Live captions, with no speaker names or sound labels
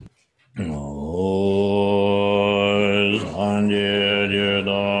Sanje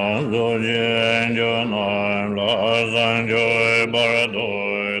Jidan Zojen Jonan La Sanjoy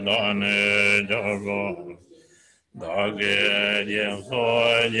Baradoy Dane Jago Dage Jem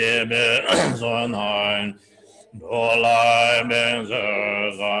Soy Jebe Sonan Dolai Ben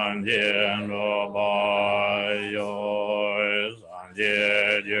Ser Sanjen Robai Yoy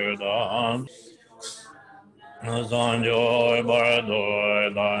Sanje Jidan Sanjoy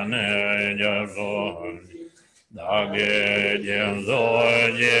Baradoy Dane Jago Dage Jenzo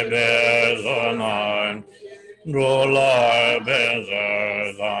Jibe Zonan Rola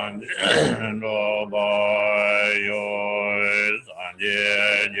Bezer Zan Roba Yoy Sanje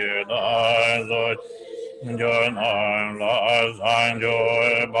Juda Zoj Jonan La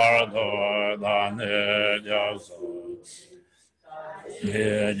Sanjoy Bardo Dane Jaso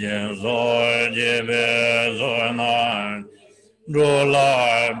Jenzo Jibe Zonan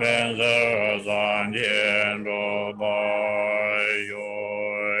Rola Benzer Zanjian Roba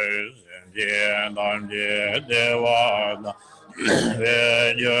Yoy Zenjian Danjie Dewada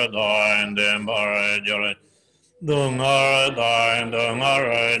Vejudan Dembar Jolet Dungar Dain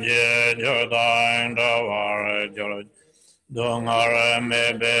Dungar Je Jodan Davar Jolet Dungar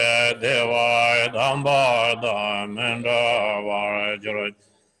Mebe Dewa Dambar Damenda Var Jolet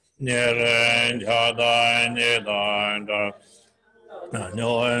Niren Jadan Nidan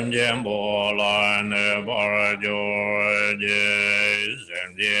Nyon Jembo Lan Barajo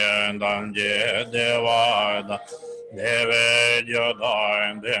Jem Dien Dan Je Devada Deve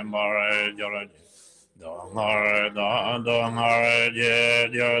Jodan Demare Joraj Dongar Dan Dongar Je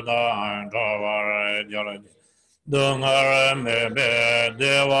Jodan Tavar Joraj Dongar Mebe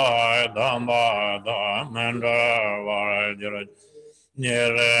Deva Damba Damandra Var Joraj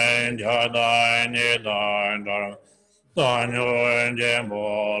Niren Jadan Nidan Dar Tanyo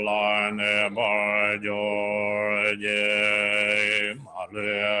Jembo Lane Barjo Je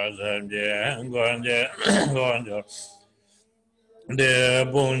Malu Zemje Gonje Gonjo De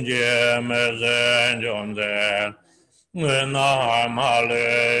Bunje Mezen Jonze Na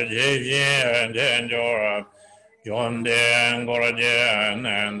Malu Jivien Jenjora Jonden Gorjen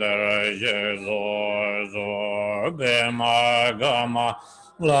and the Zor Bema Gama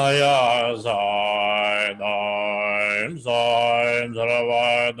Laya Zai Daim Zaim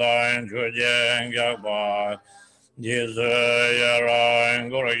Zaravai Daim Chujen Gyakbai Jizu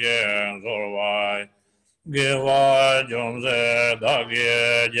Yarain Gorjen Zorvai Giva Jomze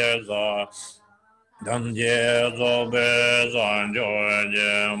Dagye Jeza Damje Zobe Zanjo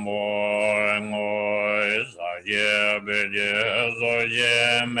Jembo Ngoi Saye Beje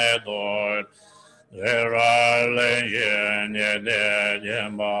Zoye Medor Zera Len Yede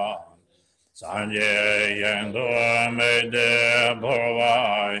Jemba Sanje Yendo Mede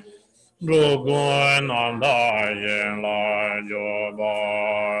Borvai Rugun Nanda Yen La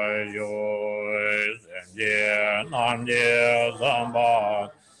Jobai Yoi Zenje Namje Zamba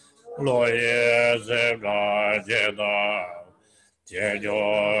Loye Zebra Jeda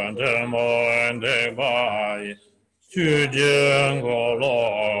Jejon Demon De Bai Chujin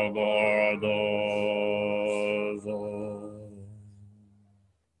Golo Gordo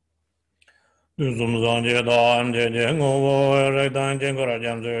Zum Zanje Dan Jejen Go Redan Jengora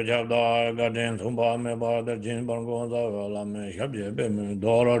Jamsu Jabda Gadin Tumba Meba the Jin Bango Lame Shabje Bem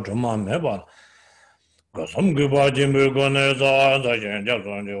Dora Chuma Meba Some Guba Jimbu Goneza, the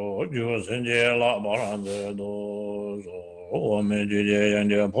Janjo, Ju Sinje La Barande Dozo, O Meji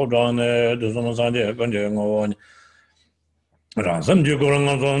and Podane, the Sumasanje Gonjango, Ransom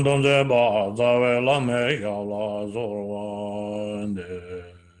Jukurangon Donze Ba, Zawe Lame Yala Zorwande.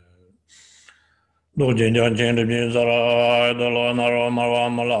 Dojin Jan Zara, the Lonaro Mara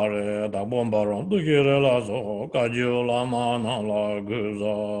Malare, the Bombaron, the Girelazo, Kaju Lama Nala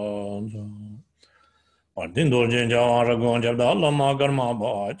Guzan. Partindo Jinja Aragon Jabda Lama Garma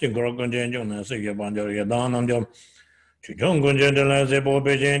Ba, Chigrogon Jinjun, Sigi Banjo Yadanam Jam, Chijongun Jendela Zebo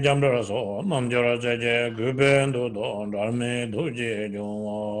Beijing Jamdaraso, Namjara Zeje, Gubendo Don, Darme, Doji,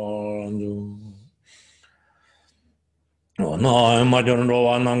 Joan. No, Majon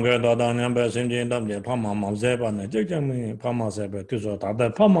Roa Namga Dadan Bessinjin Damje, Pama Mamzeba, Jami, Pama Sebe, Tuzo,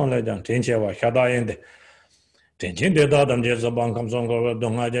 Tada Pama Legend, Tinchewa, Shada Tenchin de dadam je zaban kamson go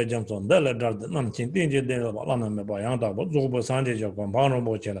donga je jamson dele dar nam chin tin je de la na me ba yang da bo zo bo san je je kon ba no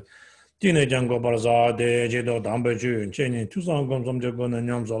bo che la tin ne jang go bar za de je do dam be ju chen ni tu sang kom som je go na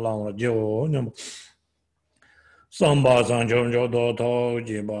nyam so la wa je o nyam sam ba san jom jo do to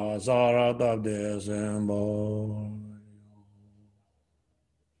ji ba sa ra da de sen bo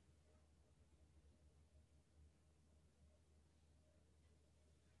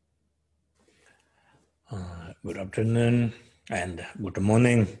good afternoon, and good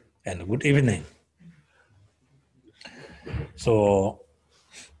morning, and good evening. So,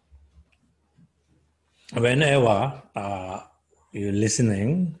 whenever you're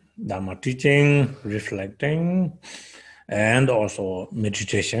listening, Dharma teaching, reflecting, and also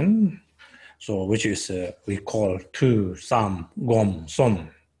meditation, so which is we call tu, sam, gom, som.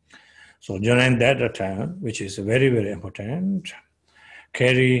 So during that time, which is very, very important,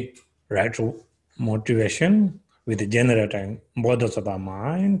 carry right motivation with generating Bodhisattva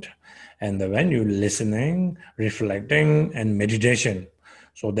mind, and when you're listening, reflecting, and meditation,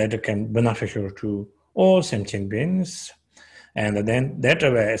 so that can beneficial to all sentient beings. And then that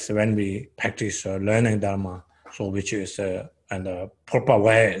way is when we practice learning Dharma, so which is in the proper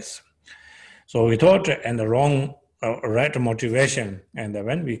ways. So we thought and the wrong, right motivation, and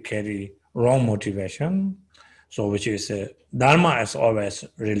when we carry wrong motivation, so which is Dharma is always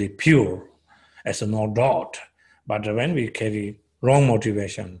really pure, as no doubt. But when we carry wrong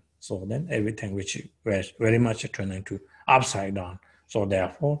motivation, so then everything which was very much turning to upside down. So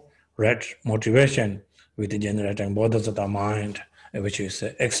therefore, right motivation with generating Bodhisattva mind, which is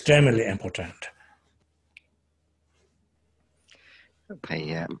extremely important. Thầy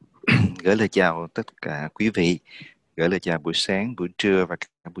gửi lời chào tất cả quý vị, gửi lời chào buổi sáng, buổi trưa và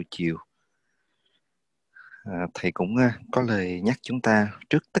cả buổi chiều. Thầy cũng có lời nhắc chúng ta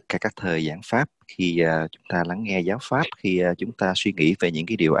trước tất cả các thời giảng pháp, khi chúng ta lắng nghe giáo pháp, khi chúng ta suy nghĩ về những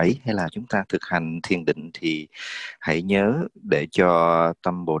cái điều ấy, hay là chúng ta thực hành thiền định, thì hãy nhớ để cho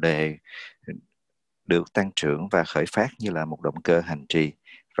tâm Bồ Đề được tăng trưởng và khởi phát như là một động cơ hành trì.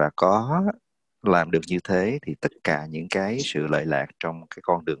 Và có làm được như thế thì tất cả những cái sự lợi lạc trong cái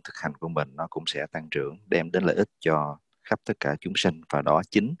con đường thực hành của mình nó cũng sẽ tăng trưởng, đem đến lợi ích cho khắp tất cả chúng sinh. Và đó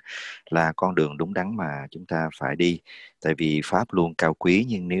chính là con đường đúng đắn mà chúng ta phải đi. Tại vì pháp luôn cao quý,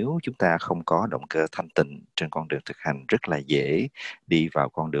 nhưng nếu chúng ta không có động cơ thanh tịnh trên con đường thực hành, rất là dễ đi vào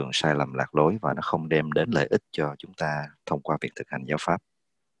con đường sai lầm lạc lối, và nó không đem đến lợi ích cho chúng ta thông qua việc thực hành giáo pháp.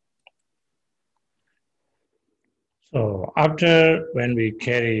 So after when we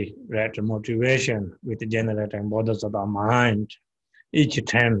carry that motivation with generating Bodhisattva mind, each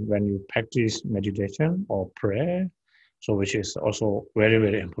time when you practice meditation or prayer, so which is also very,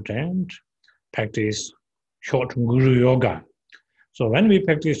 very important, practice short Guru Yoga. So when we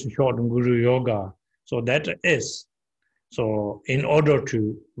practice short Guru Yoga, so that is, so in order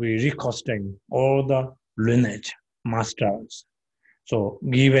to be recosting all the lineage masters, so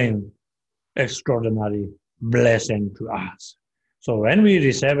giving extraordinary blessing to us. So when we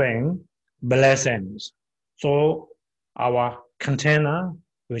receiving blessings, so our container,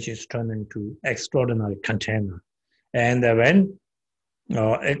 which is turning to extraordinary container, and when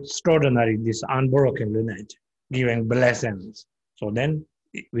extraordinary, this unbroken lineage, giving blessings, so then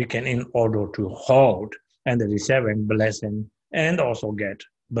we can, in order to hold and receiving blessing and also get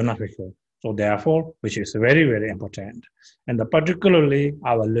beneficial. So therefore, which is very, very important. And particularly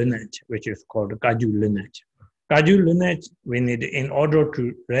our lineage, which is called Kaju lineage. Kaju lineage, we need in order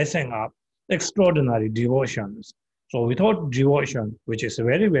to raising up extraordinary devotions. So without devotion, which is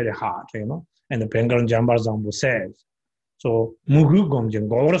very, very hard, and the Pengaran Jambar Zambu says, so mugu gomjin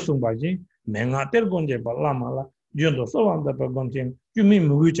gowra sumbaji mengater gonje balla mala jondo sawanda pa gomjin yumi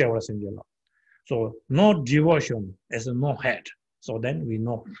mugu chewra sinjela. So no devotion is no head. So then we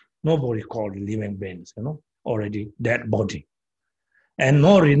know nobody called living beings, already dead body. And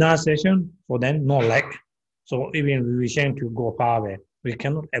no renunciation, so then no leg. So even we wishing to go far away, we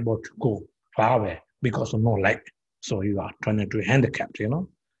cannot able to go far away because of no leg. So you are turning to handicapped,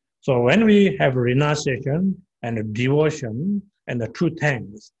 So when we have renunciation and devotion and the true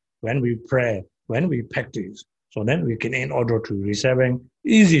things, when we pray, when we practice, so then we can, in order to receiving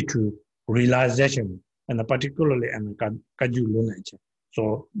easy to realization, and particularly in Kaju lineage.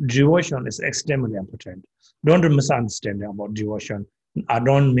 So devotion is extremely important. Don't misunderstand about devotion. I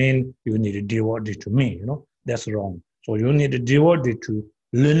don't mean you need a devotee to me, that's wrong. So you need a devotee to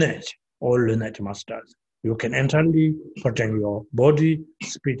lineage or lineage masters. You can entirely protect your body,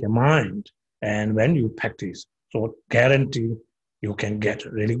 spirit, and mind. And when you practice, so guarantee you can get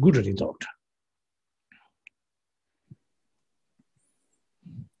really good result.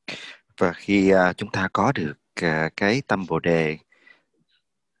 Và khi chúng ta có được cái tâm Bồ Đề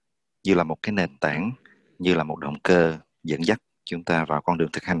như là một cái nền tảng, như là một động cơ dẫn dắt chúng ta vào con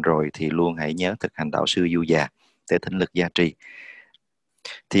đường thực hành rồi, thì luôn hãy nhớ thực hành đạo sư du già để thỉnh lực gia trì.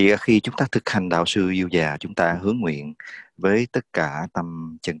 Thì khi chúng ta thực hành đạo sư du già, chúng ta hướng nguyện với tất cả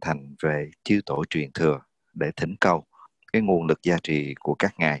tâm chân thành về chư tổ truyền thừa để thỉnh cầu cái nguồn lực gia trì của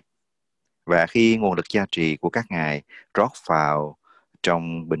các ngài. Và khi nguồn lực gia trì của các ngài rót vào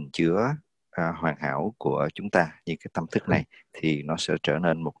trong bình chứa hoàn hảo của chúng ta, những cái tâm thức này, thì nó sẽ trở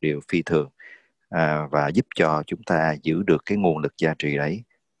nên một điều phi thường và giúp cho chúng ta giữ được cái nguồn lực gia trì đấy.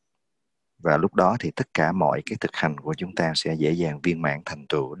 Và lúc đó thì tất cả mọi cái thực hành của chúng ta sẽ dễ dàng viên mãn thành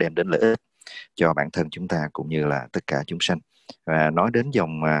tựu, đem đến lợi ích cho bản thân chúng ta cũng như là tất cả chúng sanh. Và nói đến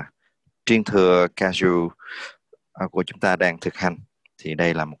dòng truyền thừa Kaju của chúng ta đang thực hành, thì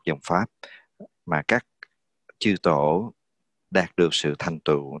đây là một dòng pháp mà các chư tổ đạt được sự thành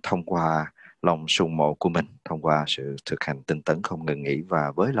tựu thông qua lòng sùng mộ của mình, thông qua sự thực hành tinh tấn không ngừng nghỉ.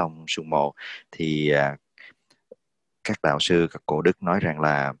 Và với lòng sùng mộ thì các đạo sư, các cổ đức nói rằng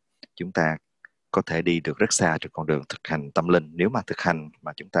là chúng ta có thể đi được rất xa trên con đường thực hành tâm linh. Nếu mà thực hành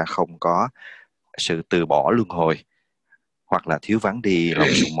mà chúng ta không có sự từ bỏ luân hồi, hoặc là thiếu vắng đi lòng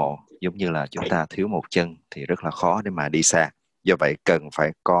sùng mộ, giống như là chúng ta thiếu một chân, thì rất là khó để mà đi xa. Do vậy cần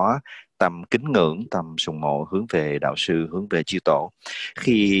phải có tâm kính ngưỡng, tâm sùng mộ hướng về đạo sư, hướng về chư tổ.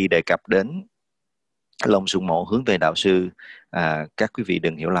 Khi đề cập đến lòng sùng mộ hướng về đạo sư, các quý vị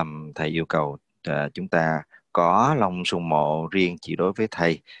đừng hiểu lầm thầy yêu cầu chúng ta có lòng sùng mộ riêng chỉ đối với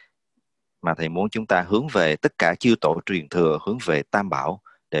thầy, mà thầy muốn chúng ta hướng về tất cả chư tổ truyền thừa, hướng về Tam Bảo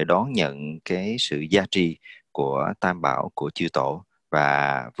để đón nhận cái sự gia trì của Tam Bảo, của chư tổ.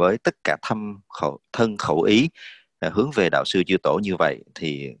 Và với tất cả thân khẩu ý hướng về đạo sư chư tổ như vậy,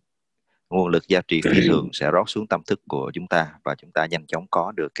 thì nguồn lực gia trì phi thường sẽ rót xuống tâm thức của chúng ta, và chúng ta nhanh chóng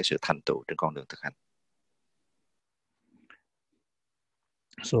có được cái sự thành tựu trên con đường thực hành.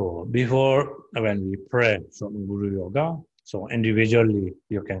 So before, when we pray from Guru Yoga, so individually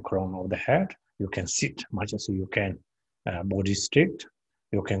you can crown over the head, you can sit much as you can, body strict,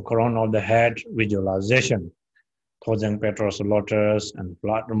 you can crown over the head, visualization, thousand petals lotus and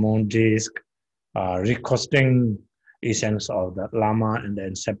blood moon disc, recosting essence of the Lama and the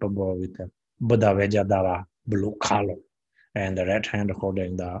inseparable with the Buddha Vajradhara blue color, and the right hand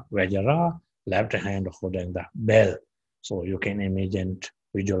holding the Vajra, left hand holding the bell. So you can imagine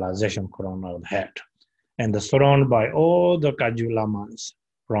visualization crown of the head. And surrounded by all the Kaju Lamas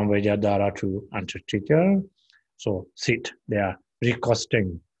from Vajradhara to Antarctica. So sit, they are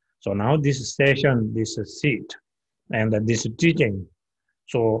recosting. So now this session, this seat, and this teaching,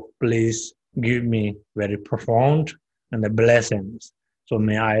 so please give me very profound and the blessings. So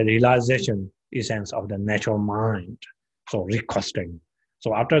may I realization essence of the natural mind. So recosting.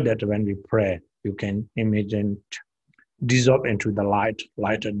 So after that, when we pray, you can imagine dissolve into the light,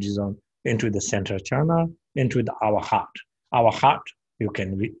 lighter dissolve into the center channel, into our heart. Our heart, you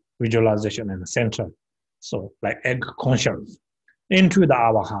can visualization in the center. So like egg conscious into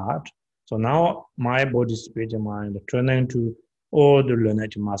our heart. So now my body, spirit, and mind turning to all the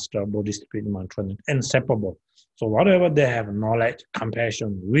lineage master, body, spirit, mind, turning inseparable. So whatever they have knowledge,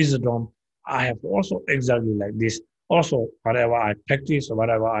 compassion, wisdom, I have also exactly like this. Also, whatever I practice,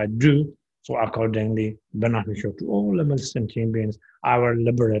 whatever I do, so accordingly beneficial to all levels sentient beings, our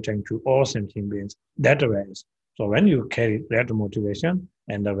liberating to all sentient beings. That way. So when you carry that motivation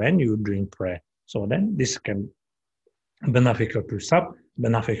and when you doing prayer, so then this can beneficial to sub,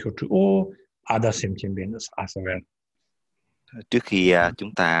 beneficial to all other sentient beings as well. Trước khi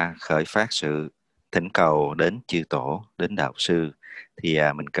chúng ta khởi phát sự thỉnh cầu đến chư tổ, đến đạo sư, thì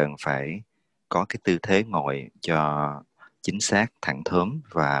mình cần phải có cái tư thế ngồi cho chính xác, thẳng thớm,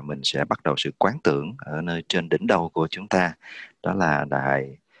 và mình sẽ bắt đầu sự quán tưởng ở nơi trên đỉnh đầu của chúng ta. Đó là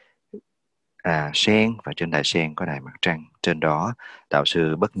đài sen, và trên đài sen có đài mặt trăng. Trên đó đạo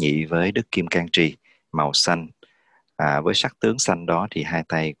sư Bất Nhị với đức kim cang trì màu xanh, với sắc tướng xanh đó thì hai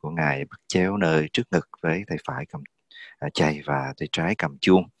tay của ngài bắt chéo nơi trước ngực, với tay phải cầm chày và tay trái cầm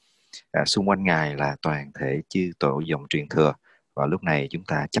chuông. Xung quanh ngài là toàn thể chư tổ dòng truyền thừa. Và lúc này chúng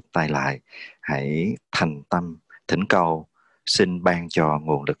ta chắp tay lại, hãy thành tâm thỉnh cầu xin ban cho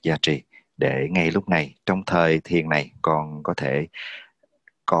nguồn lực gia trì, để ngay lúc này, trong thời thiền này, con có thể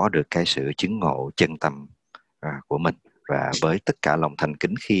có được cái sự chứng ngộ chân tâm của mình. Và với tất cả lòng thành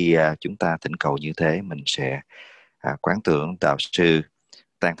kính, khi chúng ta thỉnh cầu như thế, mình sẽ quán tưởng đạo sư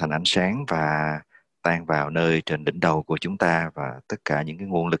tan thành ánh sáng và tan vào nơi trên đỉnh đầu của chúng ta, và tất cả những cái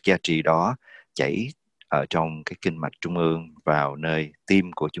nguồn lực gia trì đó chảy ở trong cái kinh mạch trung ương vào nơi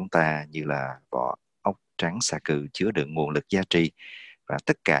tim của chúng ta, như là vỏ ốc trắng xà cừ chứa đựng nguồn lực gia trì. Và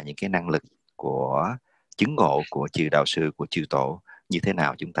tất cả những cái năng lực của chứng ngộ của chư đạo sư, của chư tổ như thế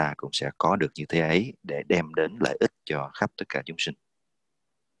nào, chúng ta cũng sẽ có được như thế ấy, để đem đến lợi ích cho khắp tất cả chúng sinh.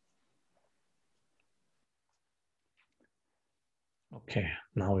 Okay,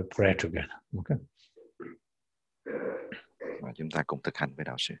 now we pray together. Okay. Và chúng ta cùng thực hành với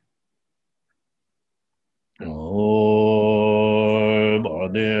đạo sư.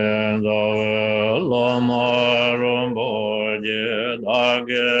 Bodhisattva Lama Rinpoche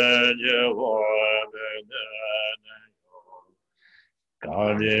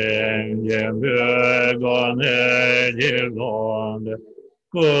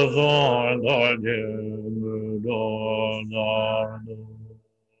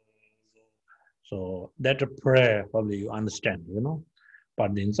So that prayer probably you understand, you know.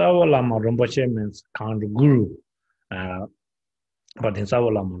 But in Lama Rinpoche means kind guru. But in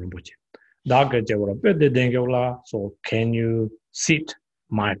Lama Rinpoche. So can you sit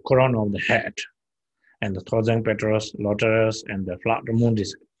my crown of the head and the thousand petals, lotus, and the flat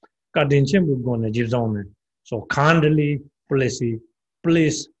mundis? So kindly,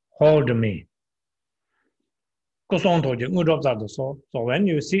 please hold me. So when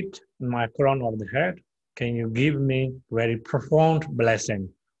you sit in my crown of the head, can you give me very profound blessing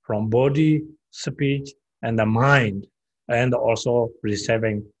from body, speech, and the mind, and also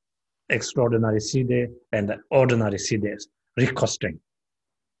receiving extraordinary siddhi and ordinary siddhis, requesting.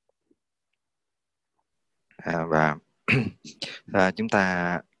 Và chúng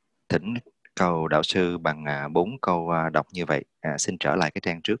ta thỉnh cầu đạo sư bằng 4 câu đọc như vậy. Xin trở lại cái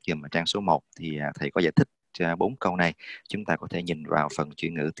trang trước dùm, trang số 1 thì thầy có giải thích 4 câu này. Chúng ta có thể nhìn vào phần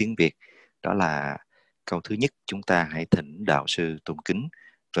chuyển ngữ tiếng Việt. Đó là câu thứ nhất, chúng ta hãy thỉnh đạo sư tôn kính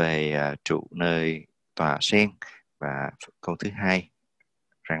về trụ nơi tòa sen. Và câu thứ hai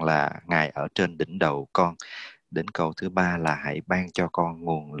rằng là Ngài ở trên đỉnh đầu con. Đến câu thứ ba là hãy ban cho con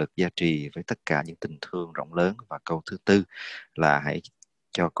nguồn lực gia trì với tất cả những tình thương rộng lớn. Và câu thứ tư là hãy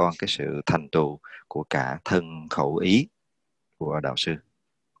cho con cái sự thành tựu của cả thân khẩu ý của đạo sư.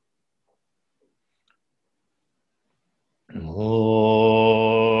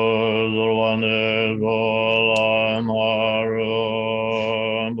 Zorwande zola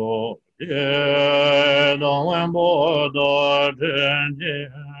maru bo je dongwen bo do jen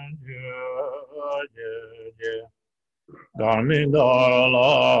jen je gami da la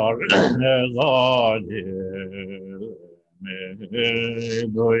re za je me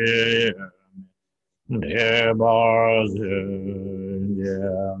do ye me ba je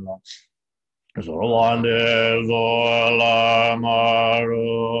la Zoande zola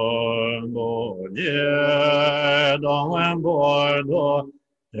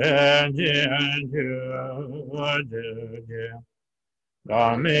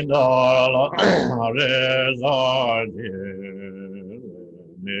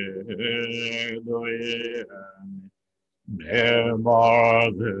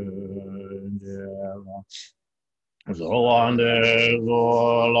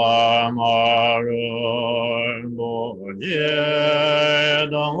maru bo je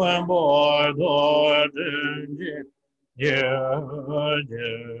dongwen bo do jen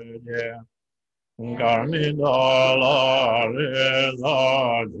je Garmi da la re za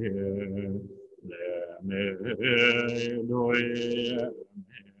je me do ye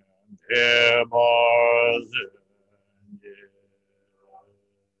me ba je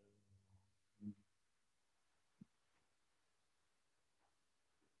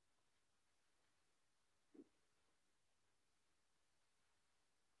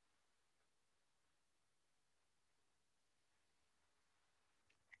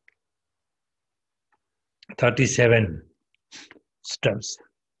 37 steps,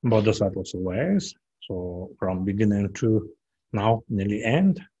 Bodhisattva's ways. So from beginning to now, nearly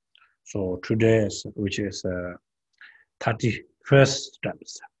end. So today, which is 31st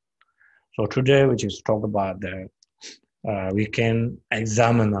steps. So today, which is talk about the, we can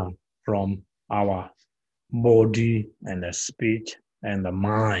examine from our body and the speech and the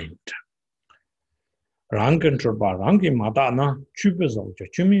mind. Rangan Trupa, Rangi Mata na Chupizo,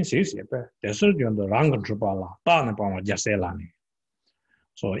 Chumin says, the surgeon the Rangan Trupa, Tana Pama Jaselani.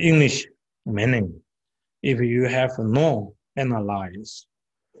 So English meaning, if you have no analyze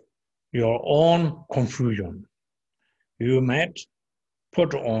your own confusion, you might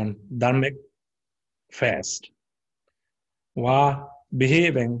put on dharmic fast while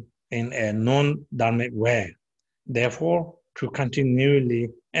behaving in a non-dharmic way. Therefore, to continually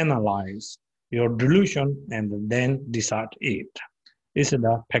analyze your delusion and then decide it. This is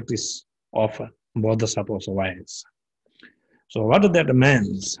the practice of Bodhisattva's ways. So what that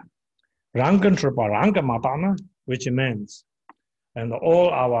means? Rangan Trupa, Ranga Matana, which means, and all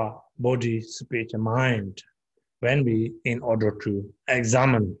our body, speech, and mind, when we, in order to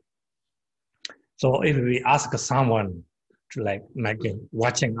examine. So if we ask someone to like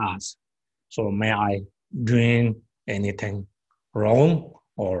watching us, so may I doing anything wrong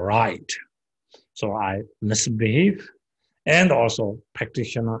or right? So I misbehave, and also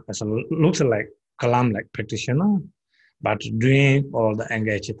practitioner as looks like kalam like practitioner, but doing all the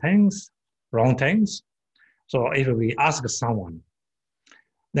engaged things, wrong things. So if we ask someone,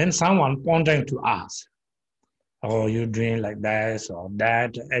 then someone pointing to us, oh, you're doing like this or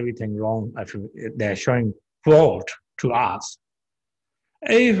that, everything wrong. They're showing fault to us.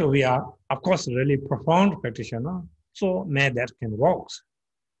 If we are, of course, really profound practitioner, so maybe that can work.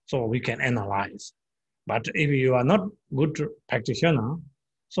 So we can analyze. But if you are not good practitioner,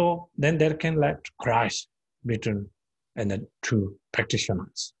 so then there can like crash between and the two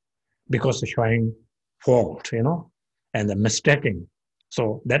practitioners because showing fault, and the mistaking.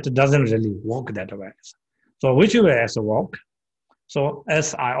 So that doesn't really work that way. So which way has work? So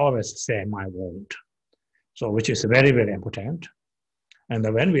as I always say my word, so which is very, very important. And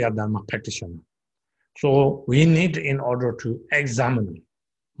when we are Dharma practitioner, so we need in order to examine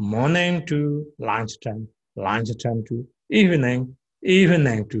morning to lunchtime to evening,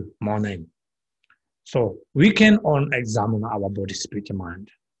 evening to morning. So we can on examine our body, spirit, and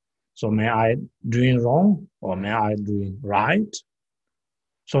mind. So may I doing wrong or may I doing right?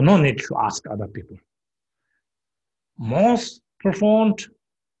 So no need to ask other people. Most profound,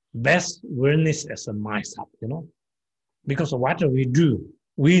 best witness as a myself, because what we do,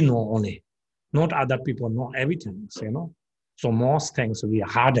 we know only, not other people know everything, So most things we are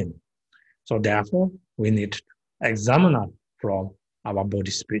hardened. So therefore, we need to examine it from our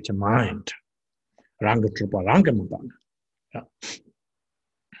body, spirit, and mind. Ranga Trupa, Ranga Mudana. Yeah.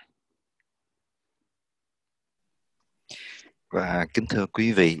 Và kính thưa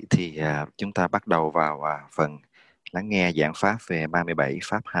quý vị, thì chúng ta bắt đầu vào phần lắng nghe giảng pháp về 37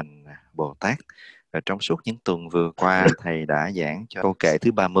 pháp hành Bồ Tát. Và trong suốt những tuần vừa qua, Thầy đã giảng cho câu kệ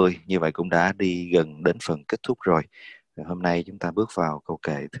thứ 30, như vậy cũng đã đi gần đến phần kết thúc rồi. Hôm nay chúng ta bước vào câu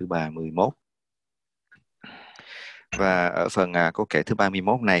kệ thứ 31. Và ở phần câu kệ thứ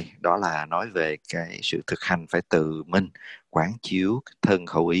 31 này, đó là nói về cái sự thực hành phải tự mình quán chiếu thân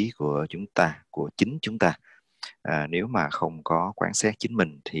khẩu ý của chúng ta, của chính chúng ta. Nếu mà không có quán xét chính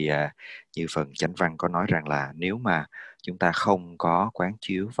mình thì như phần chánh văn có nói rằng là nếu mà chúng ta không có quán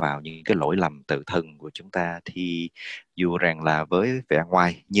chiếu vào những cái lỗi lầm tự thân của chúng ta, thì dù rằng là với vẻ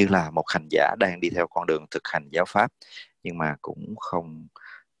ngoài như là một hành giả đang đi theo con đường thực hành giáo pháp, nhưng mà cũng không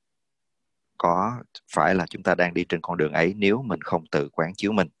có phải là chúng ta đang đi trên con đường ấy nếu mình không tự quán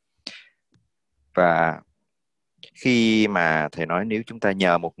chiếu mình. Và khi mà Thầy nói nếu chúng ta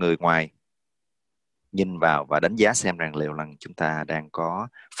nhờ một người ngoài nhìn vào và đánh giá xem rằng liệu rằng chúng ta đang có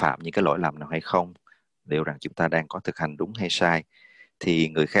phạm những cái lỗi lầm nào hay không, liệu rằng chúng ta đang có thực hành đúng hay sai, thì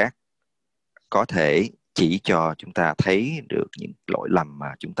người khác có thể chỉ cho chúng ta thấy được những lỗi lầm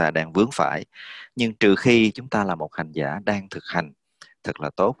mà chúng ta đang vướng phải. Nhưng trừ khi chúng ta là một hành giả đang thực hành thật là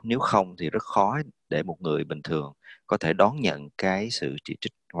tốt, nếu không thì rất khó để một người bình thường có thể đón nhận cái sự chỉ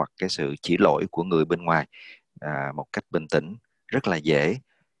trích hoặc cái sự chỉ lỗi của người bên ngoài một cách bình tĩnh. Rất là dễ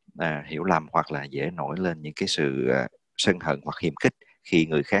hiểu lầm hoặc là dễ nổi lên những cái sự sân hận hoặc hiềm khích khi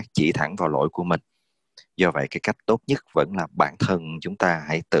người khác chỉ thẳng vào lỗi của mình. Do vậy cái cách tốt nhất vẫn là bản thân chúng ta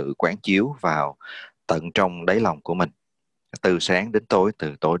hãy tự quán chiếu vào tận trong đáy lòng của mình, từ sáng đến tối,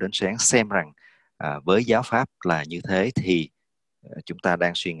 từ tối đến sáng, xem rằng với giáo pháp là như thế thì chúng ta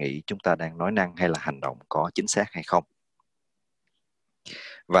đang suy nghĩ, chúng ta đang nói năng hay là hành động có chính xác hay không.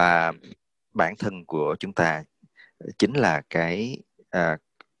 Và bản thân của chúng ta chính là cái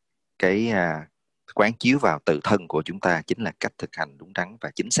quán chiếu vào tự thân của chúng ta, chính là cách thực hành đúng đắn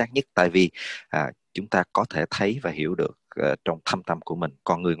và chính xác nhất. Tại vì chúng ta có thể thấy và hiểu được trong thâm tâm của mình,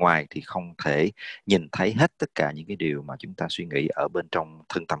 còn người ngoài thì không thể nhìn thấy hết tất cả những cái điều mà chúng ta suy nghĩ ở bên trong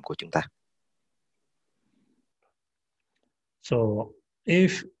thân tâm của chúng ta. So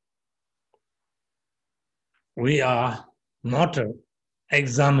if we are not an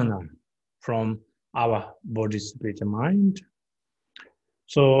examiner from our body, spirit, and mind,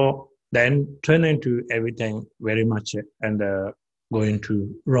 so then turning to everything very much and going to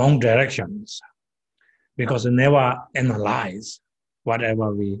wrong directions, because we never analyze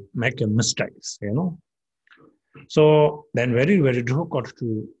whatever we make mistakes, So then very, very difficult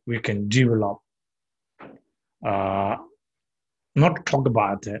we can develop, not talk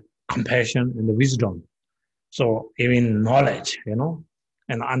about compassion and the wisdom. So even knowledge,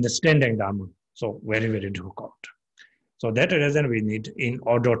 and understanding Dharma. So very, very difficult. So that reason we need in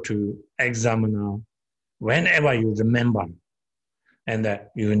order to examine whenever you remember, and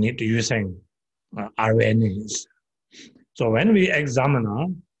you need to using awareness. So when we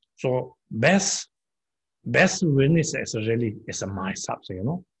examine, so best witness is really is a myself,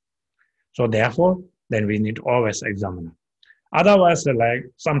 So therefore, then we need to always examine. Otherwise, like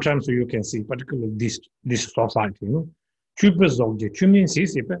sometimes you can see, particularly this society, which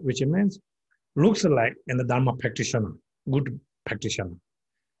means looks like in the Dharma practitioner, good practitioner,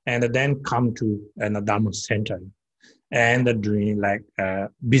 and then come to a Dharma center and doing like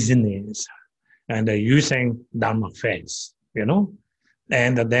business and using Dharma face,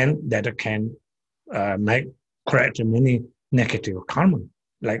 and then that can make create many negative karma.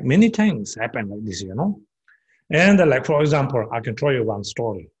 Like many things happen like this, And like for example, I can tell you one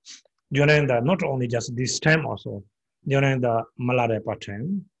story. During the not only just this time also, during the Malarepa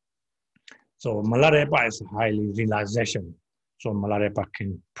time. So Malarepa is highly realization. So Malarepa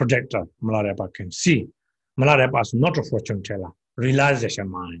can project, Malarepa can see. Malarepa is not a fortune teller, realization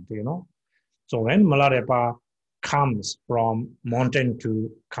mind, So when Malarepa comes from mountain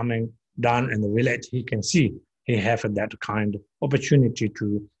to coming down in the village, he can see he have that kind of opportunity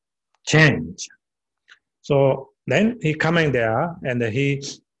to change. So then he coming there and he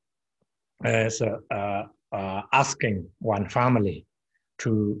is asking one family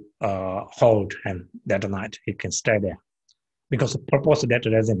to hold him that night. He can stay there because the purpose of that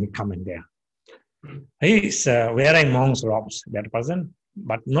reason he coming there. He is wearing monk's robes, that person,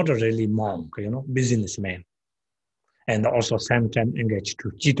 but not a really monk, businessman. And also same time engaged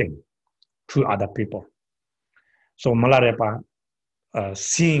to cheating to other people. So Malarepa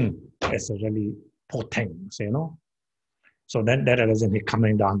seeing as a really potent, So then that reason he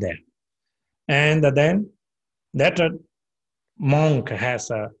coming down there. And then that monk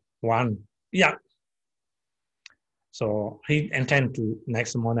has one yak. So he intend to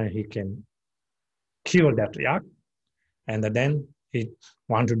next morning he can kill that yak, and then he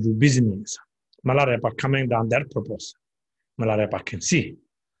want to do business. Malarepa coming down that purpose. Malarepa can see.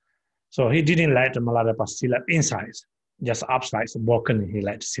 So he didn't let Malarepa sleep inside, just outside, so balcony he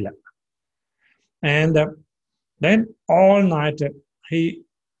let sleep. And then all night he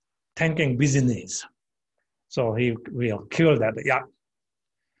thinking business. So he will kill that yak.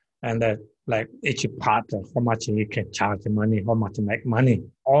 And like each part, how much he can charge money, how much make money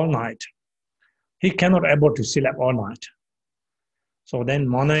all night. He cannot able to sleep all night. So then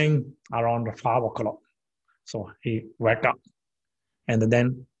morning around 5 o'clock, so he wake up, and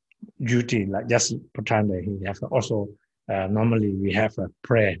then duty like just pretend that he have also normally we have a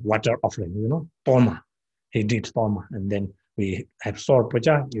prayer water offering, Toma. He did Toma, and then we have sword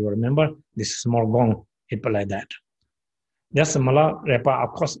puja. You remember this small gong, he put like that. Just Malarepa, of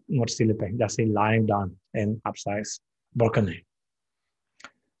course, not sleeping, just he lying down and upside balcony.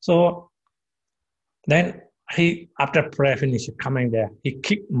 So then he, after prayer finish, coming there, he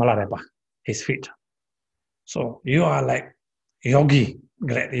kicked Malarepa, his feet. So you are like yogi,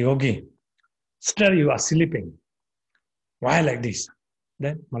 great yogi. Still you are sleeping. Why like this?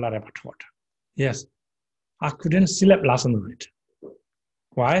 Then Malarepa thought, yes, I couldn't sleep last night.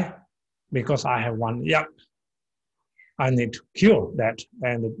 Why? Because I have one yak. I need to kill that.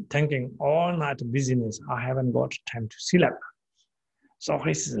 And thinking all night business, I haven't got time to sleep. So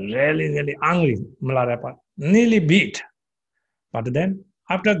he's really, really angry. Malarepa nearly beat. But then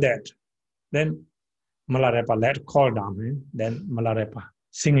after that, then Malarepa let call down him. Then Malarepa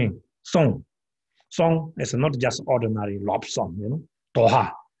singing song. Song is not just ordinary love song,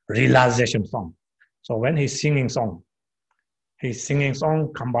 Toha, realization song. So when he's singing song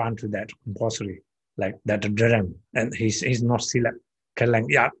combined to that compulsory, like that dream, and he's not select killing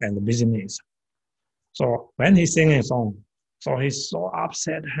yak and the business. So when he's singing song, so he's so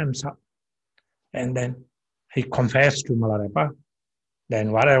upset himself, and then he confessed to Malarepa.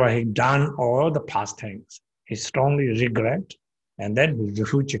 Then whatever he done, all the past things, he strongly regret, and then he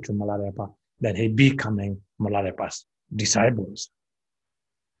refuged to Malarepa. Then he becoming Malarepa's disciples.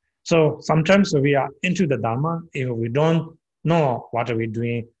 So sometimes we are into the Dharma, if we don't know what we're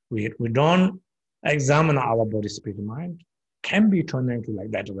doing, we don't examine our body, spirit, mind, can be turned into like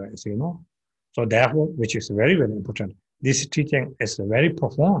that way, So therefore, which is very, very important. This teaching is very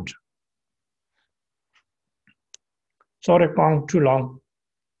profound. Sorry, Pong, too long.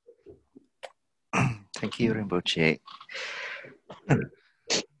 Thank you, Rinpoche.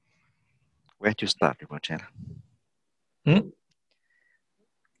 Where to start, Rinpoche?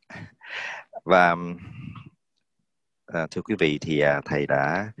 Và thưa quý vị thì thầy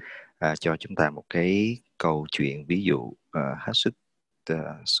đã cho chúng ta một cái câu chuyện ví dụ hết sức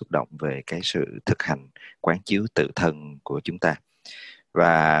xúc động về cái sự thực hành quán chiếu tự thân của chúng ta.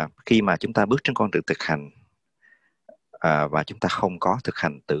 Và khi mà chúng ta bước trên con đường thực hành và chúng ta không có thực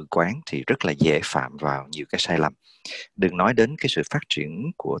hành tự quán thì rất là dễ phạm vào nhiều cái sai lầm. Đừng nói đến cái sự phát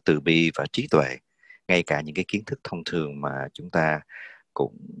triển của từ bi và trí tuệ, ngay cả những cái kiến thức thông thường mà chúng ta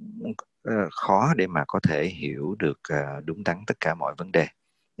cũng khó để mà có thể hiểu được đúng đắn tất cả mọi vấn đề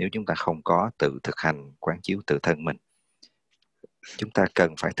nếu chúng ta không có tự thực hành quán chiếu tự thân mình. Chúng ta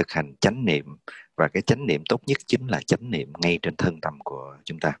cần phải thực hành chánh niệm Và cái chánh niệm tốt nhất chính là chánh niệm ngay trên thân tâm của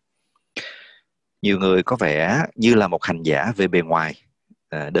chúng ta. Nhiều người có vẻ như là một hành giả về bề ngoài,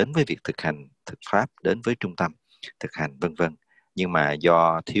 đến với việc thực hành thực pháp, đến với trung tâm thực hành vân vân, nhưng mà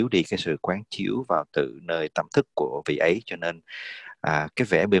do thiếu đi cái sự quán chiếu vào tự nơi tâm thức của vị ấy, cho nên cái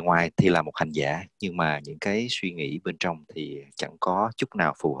vẻ bề ngoài thì là một hành giả, nhưng mà những cái suy nghĩ bên trong thì chẳng có chút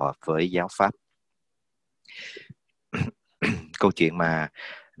nào phù hợp với giáo pháp. Câu chuyện mà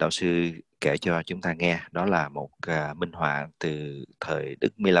đạo sư kể cho chúng ta nghe đó là một minh họa từ thời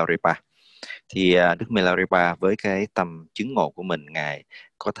Đức Milarepa. Thì Đức Milarepa với cái tâm chứng ngộ của mình, Ngài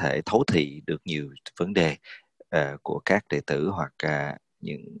có thể thấu thị được nhiều vấn đề của các đệ tử hoặc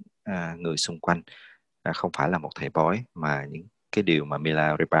những người xung quanh. Không phải là một thầy bói, mà những cái điều mà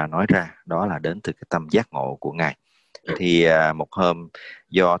Milarepa nói ra đó là đến từ cái tâm giác ngộ của Ngài. Thì một hôm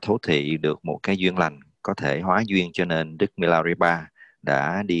do thấu thị được một cái duyên lành có thể hóa duyên, cho nên Đức Milarepa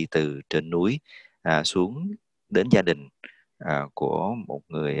đã đi từ trên núi xuống đến gia đình của một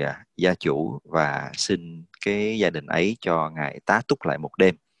người gia chủ và xin cái gia đình ấy cho Ngài tá túc lại một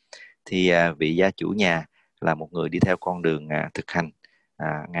đêm. Thì vị gia chủ nhà là một người đi theo con đường thực hành.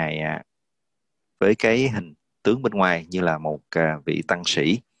 Ngài với cái hình tướng bên ngoài như là một vị tăng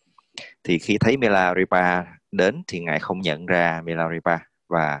sĩ. Thì khi thấy Milarepa đến thì Ngài không nhận ra Milarepa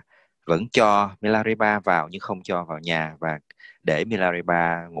và vẫn cho Milarepa vào nhưng không cho vào nhà, và để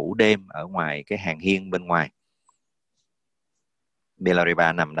Milarepa ngủ đêm ở ngoài cái hàng hiên bên ngoài.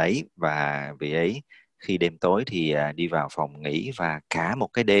 Milarepa nằm đấy và vị ấy khi đêm tối thì đi vào phòng nghỉ, và cả một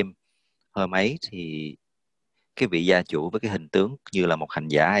cái đêm hôm ấy thì cái vị gia chủ với cái hình tướng như là một hành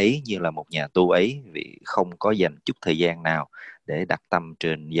giả ấy, như là một nhà tu ấy, vì không có dành chút thời gian nào để đặt tâm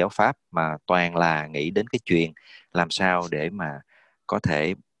trên giáo pháp, mà toàn là nghĩ đến cái chuyện làm sao để mà có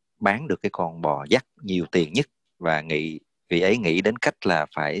thể bán được cái con bò dắt nhiều tiền nhất, và vị ấy nghĩ đến cách là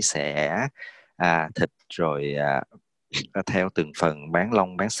phải xẻ thịt rồi theo từng phần, bán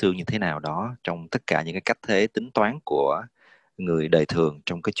lông bán xương như thế nào đó, trong tất cả những cái cách thế tính toán của người đời thường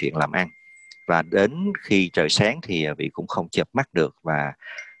trong cái chuyện làm ăn. Và đến khi trời sáng thì vị cũng không chợp mắt được, và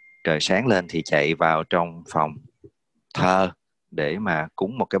trời sáng lên thì chạy vào trong phòng thờ để mà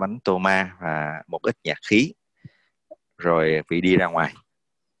cúng một cái bánh tô ma và một ít nhạc khí, rồi vị đi ra ngoài.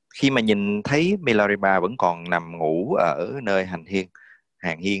 Khi mà nhìn thấy Milarepa vẫn còn nằm ngủ ở nơi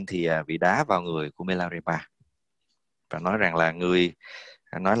hàng hiên thì vị đá vào người của Milarepa và nói rằng là người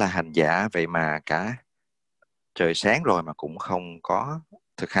nói là hành giả, vậy mà cả trời sáng rồi mà cũng không có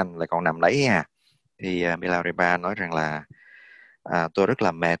thực hành, lại còn nằm đấy à. Thì Milarepa nói rằng là tôi rất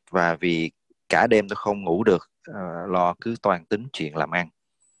là mệt, và vì cả đêm tôi không ngủ được, lo cứ toan tính chuyện làm ăn.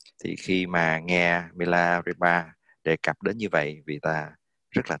 Thì khi mà nghe Milarepa đề cập đến như vậy, vị ta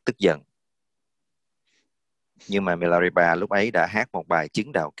rất là tức giận. Nhưng mà Milarepa lúc ấy đã hát một bài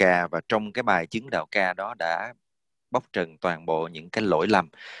chứng đạo ca, và trong cái bài chứng đạo ca đó đã bóc trần toàn bộ những cái lỗi lầm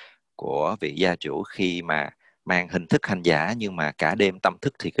của vị gia chủ khi mà mang hình thức hành giả, nhưng mà cả đêm tâm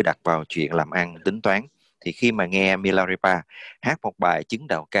thức thì cứ đặt vào chuyện làm ăn tính toán. Thì khi mà nghe Milarepa hát một bài chứng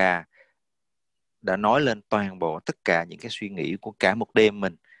đạo ca đã nói lên toàn bộ tất cả những cái suy nghĩ của cả một đêm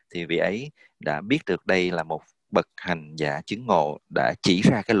mình, thì vị ấy đã biết được đây là một bậc hành giả chứng ngộ, đã chỉ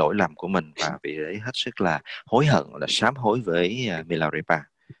ra cái lỗi lầm của mình, và vị ấy hết sức là hối hận, là sám hối với Milarepa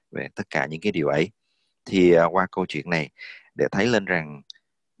về tất cả những cái điều ấy. Thì qua câu chuyện này để thấy lên rằng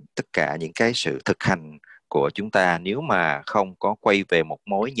tất cả những cái sự thực hành của chúng ta, nếu mà không có quay về một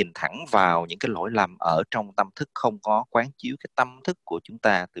mối nhìn thẳng vào những cái lỗi lầm ở trong tâm thức, không có quán chiếu cái tâm thức của chúng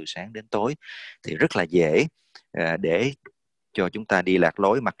ta từ sáng đến tối, thì rất là dễ để cho chúng ta đi lạc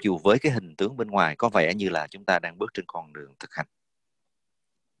lối, mặc dù với cái hình tướng bên ngoài có vẻ như là chúng ta đang bước trên con đường thực hành.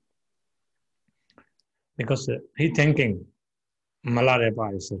 Because he thinking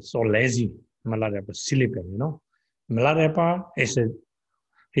Milarepa is so lazy, Milarepa sleeping, you know. Milarepa is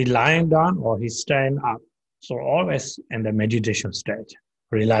he lying down or he stand up, so always in the meditation stage,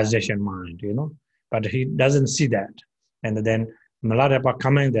 realization mind, you know. But he doesn't see that, and then Milarepa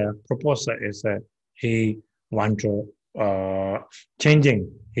coming there, proposal is he want to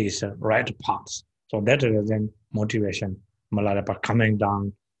changing his right paths. So that is then motivation. Milarepa coming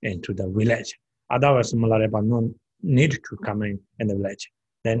down into the village. Otherwise, Milarepa no need to come in the village.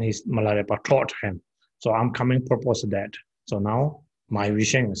 Then Milarepa taught him. So I'm coming propose that. So now my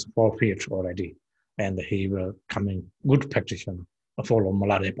vision is fulfilled already, and he will come in good practitioner, follow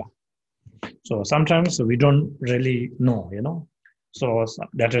Milarepa. So sometimes we don't really know, you know. So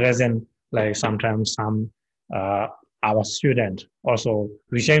that reason, like sometimes some our student also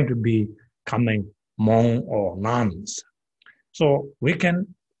wishing to be coming monk or nuns. So we can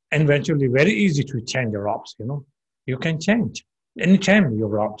eventually very easy to change the robes, you know. You can change anytime your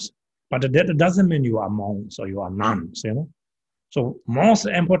robes. But that doesn't mean you are monks or you are nuns, you know. So most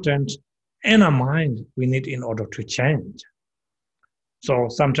important inner mind we need in order to change. So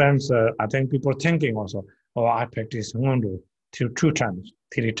sometimes I think people thinking also, oh, I practice Ngondo till 2 times,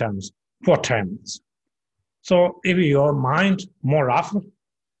 3 times, 4 times. So if your mind more rough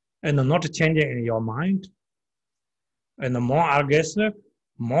and not changing in your mind, and more aggressive,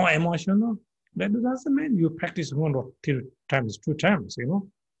 more emotional, that doesn't mean you practice 1 or 2 times, 2 times, you know.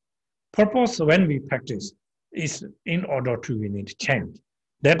 Purpose when we practice is in order to we need change.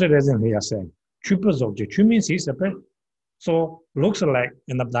 That reason he is saying, Chu means he's a bit. So looks like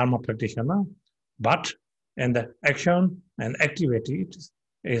in the Dharma practitioner, but in the action and activity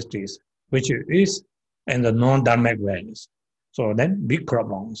is this, which is in the non-dharmic ways. So then big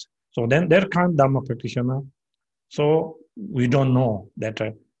problems. So then there comes Dharma practitioner. So we don't know that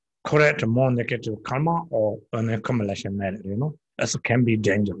correct more negative karma or an accumulation matter, you know, as can be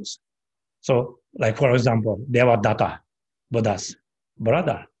dangerous. So, like for example, Devadatta, Buddha's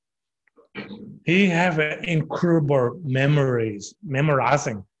brother, he have incredible memories,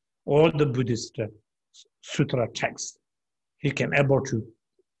 memorizing all the Buddhist sutra texts. He can able to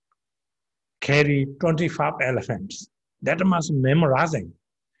carry 25 elephants. That must memorizing.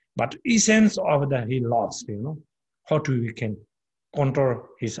 But essence of that he lost, you know, how to we can control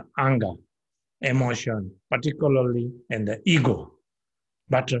his anger, emotion, particularly in the ego.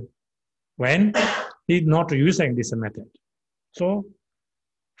 But when he's not using this method, so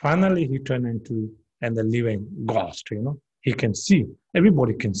finally he turned into and the living ghost, you know. He can see,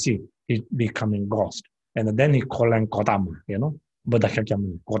 everybody can see he becoming ghost. And then he calling Gautama, you know. Buddha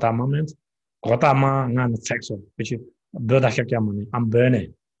Shakyamuni. Gautama means Gautama ngan sexual, which is Buddha Shakyamuni, I'm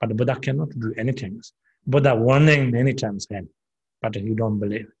burning. But Buddha cannot do anything. Buddha warning many times him, but he don't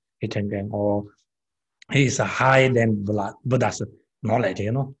believe. He thinking, oh, he is higher than Buddha's knowledge,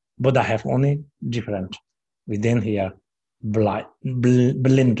 you know. Buddha have only different within here blind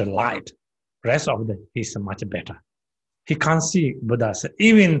light. Rest of the is much better. He can't see Buddha's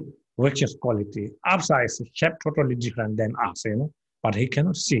even virtuous quality. Outside is shape totally different than us, you know. But he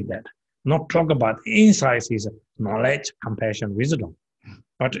cannot see that. Not talk about inside is knowledge, compassion, wisdom.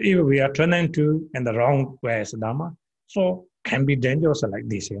 But if we are turning to in the wrong way as Dharma, so can be dangerous like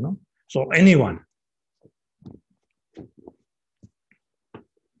this, you know. So anyone.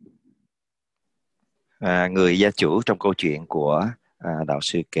 Người gia chủ trong câu chuyện của đạo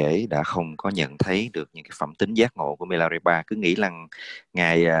sư kể đã không có nhận thấy được những cái phẩm tính giác ngộ của Milarepa, cứ nghĩ rằng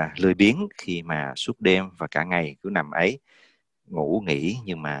ngài lười biếng khi mà suốt đêm và cả ngày cứ nằm ấy ngủ nghỉ.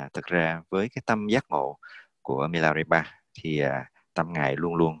 Nhưng mà thật ra với cái tâm giác ngộ của Milarepa thì tâm ngài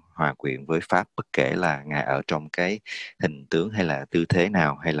luôn luôn hòa quyện với pháp, bất kể là ngài ở trong cái hình tướng hay là tư thế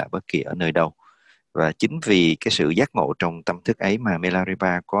nào, hay là bất kỳ ở nơi đâu. Và chính vì cái sự giác ngộ trong tâm thức ấy mà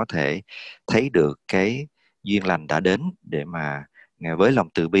Milarepa có thể thấy được cái duyên lành đã đến, để mà ngài với lòng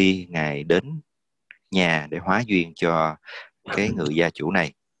từ bi ngài đến nhà để hóa duyên cho cái người gia chủ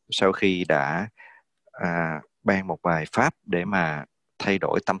này. Sau khi đã ban một bài pháp để mà thay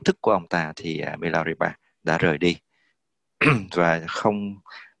đổi tâm thức của ông ta thì Milarepa đã rời đi. Và không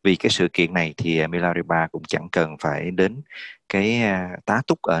vì cái sự kiện này thì Milarepa cũng chẳng cần phải đến cái tá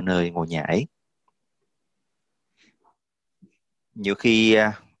túc ở nơi ngôi nhà ấy. Nhiều khi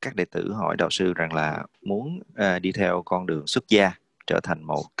các đệ tử hỏi đạo sư rằng là muốn đi theo con đường xuất gia, trở thành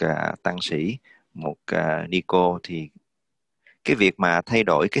một tăng sĩ, một ni cô, thì cái việc mà thay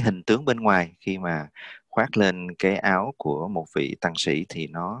đổi cái hình tướng bên ngoài khi mà khoác lên cái áo của một vị tăng sĩ thì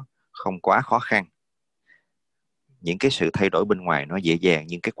nó không quá khó khăn. Những cái sự thay đổi bên ngoài nó dễ dàng,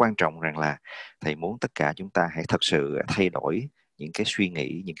 nhưng cái quan trọng rằng là thầy muốn tất cả chúng ta hãy thật sự thay đổi những cái suy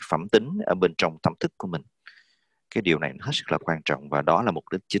nghĩ, những cái phẩm tính ở bên trong tâm thức của mình. Cái điều này nó hết sức là quan trọng, và đó là mục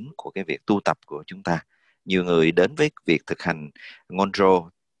đích chính của cái việc tu tập của chúng ta. Nhiều người đến với việc thực hành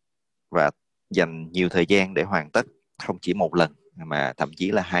Ngondro và dành nhiều thời gian để hoàn tất, không chỉ một lần mà thậm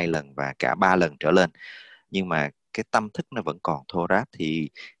chí là 2 lần và cả 3 lần trở lên. Nhưng mà cái tâm thức nó vẫn còn thô ráp, thì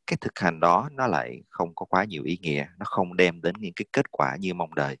cái thực hành đó nó lại không có quá nhiều ý nghĩa, nó không đem đến những cái kết quả như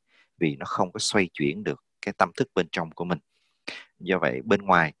mong đợi, vì nó không có xoay chuyển được cái tâm thức bên trong của mình. Do vậy bên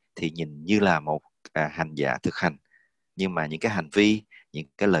ngoài thì nhìn như là một hành giả thực hành, nhưng mà những cái hành vi, những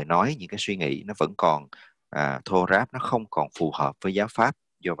cái lời nói, những cái suy nghĩ nó vẫn còn thô ráp, nó không còn phù hợp với giáo pháp.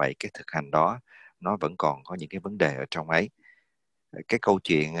 Do vậy cái thực hành đó nó vẫn còn có những cái vấn đề ở trong ấy. Cái câu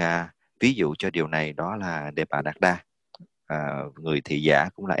chuyện ví dụ cho điều này đó là Devadatta, người thị giả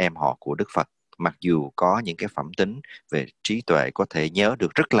cũng là em họ của Đức Phật. Mặc dù có những cái phẩm tính về trí tuệ, có thể nhớ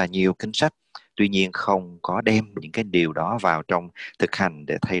được rất là nhiều kinh sách, tuy nhiên không có đem những cái điều đó vào trong thực hành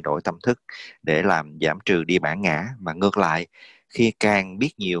để thay đổi tâm thức, để làm giảm trừ đi bản ngã, mà ngược lại Khi càng biết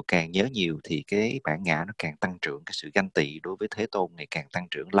nhiều, càng nhớ nhiều thì cái bản ngã nó càng tăng trưởng, cái sự ganh tị đối với Thế Tôn ngày càng tăng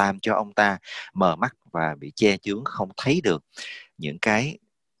trưởng, làm cho ông ta mờ mắt và bị che chướng, không thấy được những cái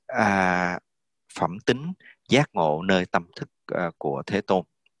phẩm tính giác ngộ nơi tâm thức của Thế Tôn.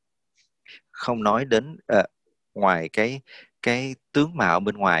 Không nói đến ngoài cái tướng mạo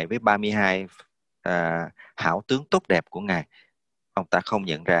bên ngoài với 32 hảo tướng tốt đẹp của Ngài, ông ta không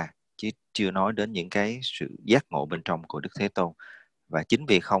nhận ra, chứ chưa nói đến những cái sự giác ngộ bên trong của Đức Thế Tôn. Và chính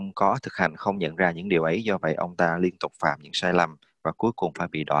vì không có thực hành, không nhận ra những điều ấy, do vậy ông ta liên tục phạm những sai lầm và cuối cùng phải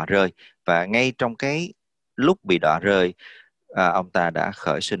bị đọa rơi. Và ngay trong cái lúc bị đọa rơi, ông ta đã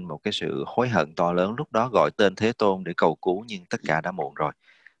khởi sinh một cái sự hối hận to lớn. Lúc đó gọi tên Thế Tôn để cầu cứu, nhưng tất cả đã muộn rồi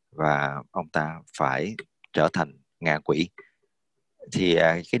và ông ta phải trở thành ngạ quỷ. Thì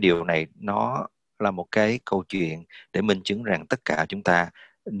cái điều này nó là một cái câu chuyện để minh chứng rằng tất cả chúng ta,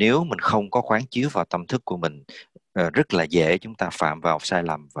 nếu mình không có quán chiếu vào tâm thức của mình, rất là dễ chúng ta phạm vào sai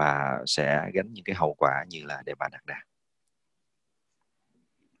lầm và sẽ gánh những cái hậu quả như là Đề Bà Đạt Đà.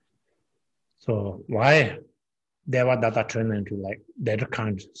 So why Devadatta turned into like that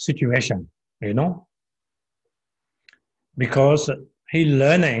kind of situation, you know? Because he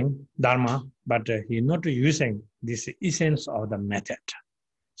learning Dharma, but he not using this essence of the method.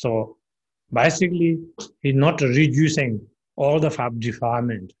 So basically, he not reducing all the five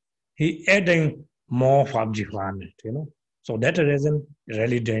defilement. He adding more five defilement, you know. So that reason,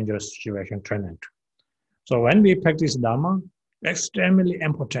 really dangerous situation turn into. So when we practice Dharma, extremely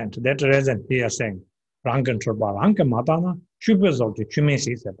important. That reason he is saying, Rangan Trubha, Rangan Matana, Shubhazoti,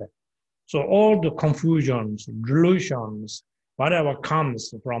 Chumesi Sepe. So all the confusions, delusions, whatever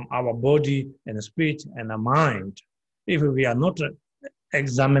comes from our body and speech and the mind, if we are not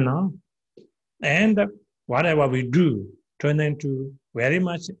examiner, and whatever we do turn into very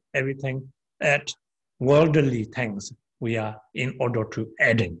much everything at worldly things we are in order to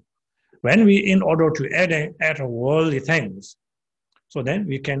adding. When we in order to add worldly things, so then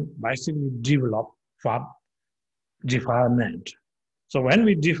we can basically develop five defilement. So when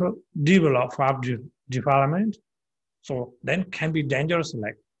we develop five defilement, so then can be dangerous,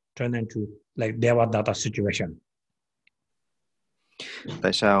 like turn into like Devadatta situation.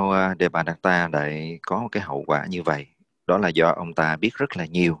 Tại sao Đề Bà Đạt Đa lại có một cái hậu quả như vậy? Đó là do ông ta biết rất là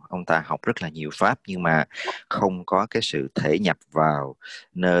nhiều, ông ta học rất là nhiều pháp, nhưng mà không có cái sự thể nhập vào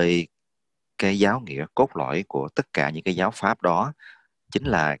nơi cái giáo nghĩa cốt lõi của tất cả những cái giáo pháp đó, chính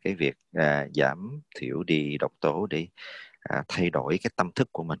là cái việc giảm thiểu đi độc tố để thay đổi cái tâm thức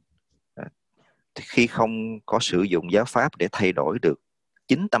của mình. Khi không có sử dụng giáo pháp để thay đổi được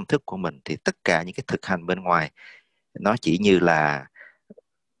chính tâm thức của mình, thì tất cả những cái thực hành bên ngoài nó chỉ như là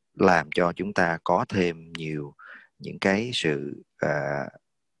làm cho chúng ta có thêm nhiều những cái sự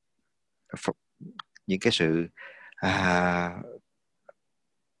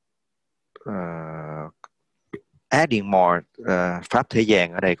adding more. Pháp thế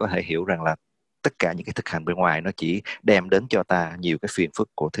gian ở đây có thể hiểu rằng là tất cả những cái thực hành bên ngoài nó chỉ đem đến cho ta nhiều cái phiền phức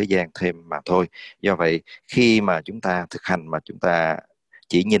của thế gian thêm mà thôi. Do vậy khi mà chúng ta thực hành mà chúng ta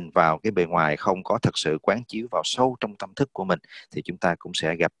chỉ nhìn vào cái bề ngoài, không có thật sự quán chiếu vào sâu trong tâm thức của mình, thì chúng ta cũng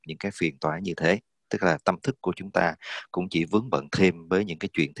sẽ gặp những cái phiền toái như thế. Tức là tâm thức của chúng ta cũng chỉ vướng bận thêm với những cái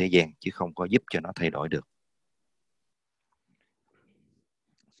chuyện thế gian, chứ không có giúp cho nó thay đổi được.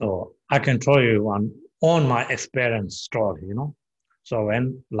 So I can tell you on my experience story, you know. So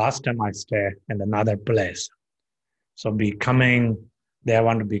when last time I stayed in another place, so they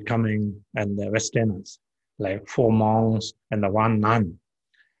want to becoming and the Westerners, like 4 monks and the 1 nun.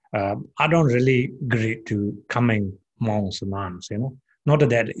 I don't really agree to coming monks, nuns, you know, not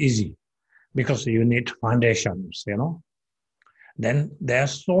that easy, because you need foundations, you know. Then they're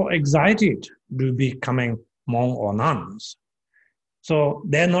so excited to becoming monk or nuns. So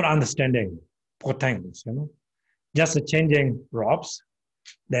they're not understanding for things, you know. Just changing robes,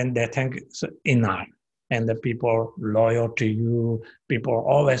 then they think it's enough. And the people loyal to you, people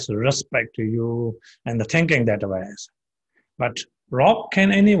always respect to you, and the thinking that way. But robe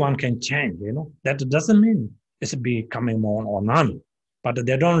anyone can change, you know. That doesn't mean it's becoming monk or nun, but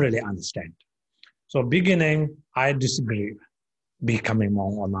they don't really understand. So beginning, I disagree becoming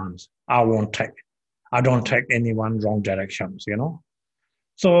monk or nuns. I don't take anyone wrong directions, you know.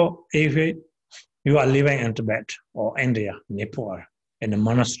 So if you are living in Tibet or India, Nepal, in a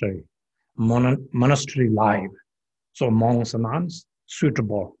monastery life, so monks and nuns,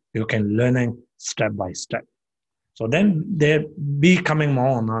 suitable. You can learning step by step. So then they becoming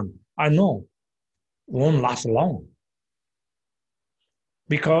monk or nun, I know, won't last long,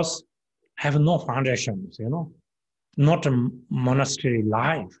 because have no foundations, you know, not a monastery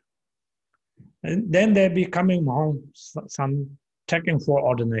life. And then they're becoming monks, some taking full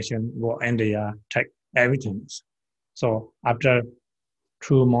ordination, go India, take everything. So after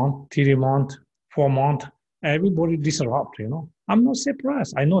 2 months, 3 months, 4 months, everybody disrupt, I'm not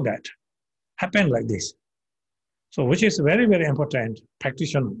surprised. I know that. Happen like this. So which is very, very important,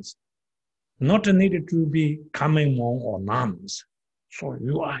 practitioners. Not needed to be coming monk or nuns. So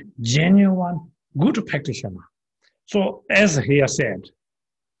you are genuine, good practitioner. So as he said,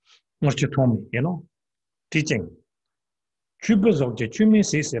 what you told me, teaching. So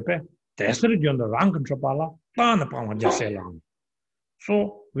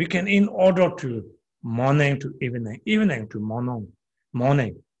we can, in order to morning to evening, evening to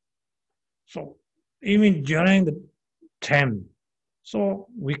morning. So even during the time, so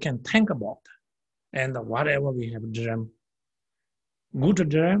we can think about, and whatever we have dream, good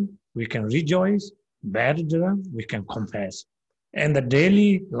dream, we can rejoice, bad dream, we can confess. And the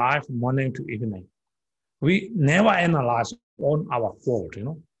daily life, morning to evening, we never analyze on our fault,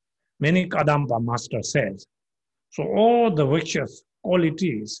 Many Kadampa master says, so all the virtuous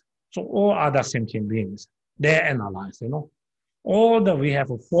qualities, so all other sentient beings, they analyze, all that we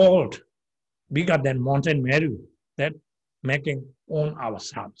have a fault bigger than mountain Meru, that making on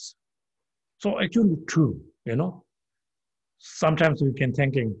ourselves. So actually true, Sometimes we can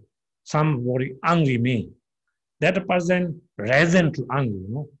thinking somebody angry me. That person reason to angry,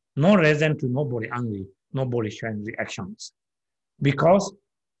 No reason to nobody angry, nobody showing reactions. Because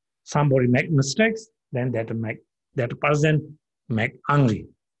somebody make mistakes, then that person make angry.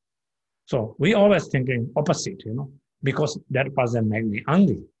 So we always thinking opposite, because that person make me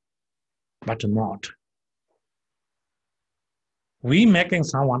angry, but not. We making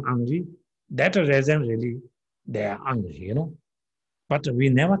someone angry, that reason really they are angry, But we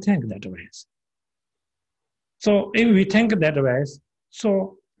never think that way. So if we think that way,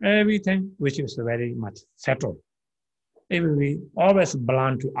 so everything which is very much settled. If we always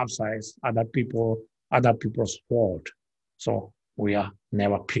belong to outside other people's fault, so we are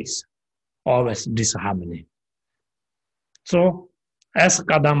never peace, always disharmony. So as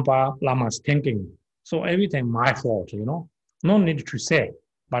Kadampa Lama's thinking, so everything my fault, no need to say,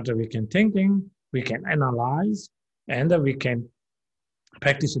 but we can thinking, we can analyze, and we can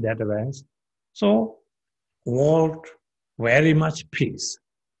practice that way. So world very much peace,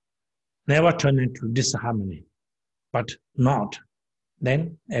 never turn into disharmony, but not.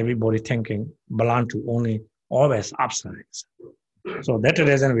 Then everybody thinking belong to only always upsides. So that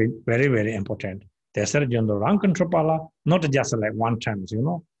reason is very, very important. There's a not just like one time,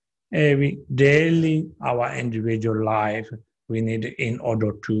 Every daily our individual life, we need in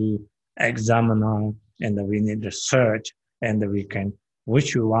order to examine and we need to search and we can,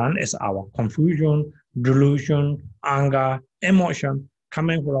 which one is our confusion, delusion, anger, emotion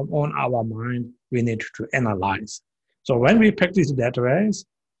coming from on our mind, we need to analyze. So when we practice that ways,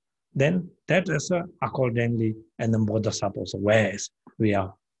 then that is accordingly and the Bodhisattva's ways we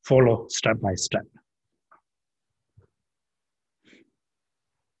are follow step by step.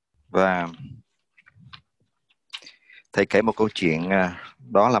 Và thầy kể một câu chuyện,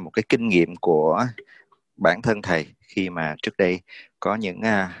 đó là một cái kinh nghiệm của bản thân thầy khi mà trước đây có những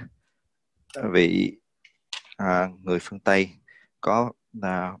vị người phương Tây có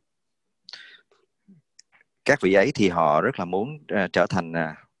các vị ấy thì họ rất là muốn trở thành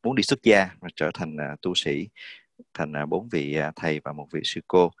muốn đi xuất gia và trở thành tu sĩ, thành 4 vị thầy và 1 vị sư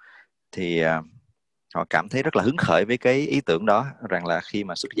cô. Thì họ cảm thấy rất là hứng khởi với cái ý tưởng đó, rằng là khi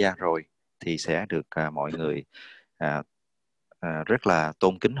mà xuất gia rồi thì sẽ được mọi người rất là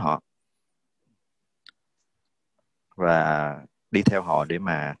tôn kính họ và đi theo họ để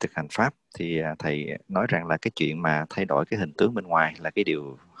mà thực hành pháp. Thì thầy nói rằng là cái chuyện mà thay đổi cái hình tướng bên ngoài là cái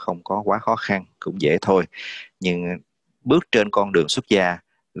điều không có quá khó khăn, cũng dễ thôi. Nhưng bước trên con đường xuất gia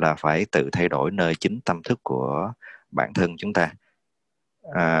là phải tự thay đổi nơi chính tâm thức của bản thân chúng ta.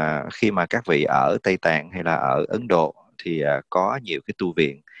 Khi mà các vị ở Tây Tạng hay là ở Ấn Độ thì có nhiều cái tu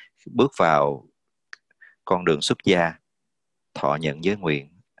viện, bước vào con đường xuất gia, thọ nhận giới nguyện,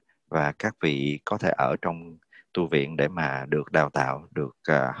 và các vị có thể ở trong tu viện để mà được đào tạo, được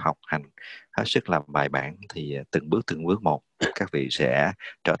học hành hết sức làm bài bản, thì từng bước một các vị sẽ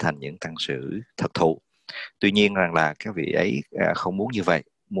trở thành những tăng sĩ thật thụ. Tuy nhiên rằng là các vị ấy không muốn như vậy,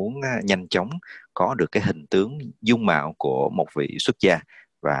 muốn nhanh chóng có được cái hình tướng dung mạo của một vị xuất gia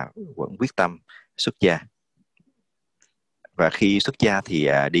và vẫn quyết tâm xuất gia. Và khi xuất gia thì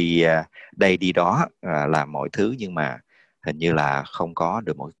đi đây đi đó làm mọi thứ, nhưng mà hình như là không có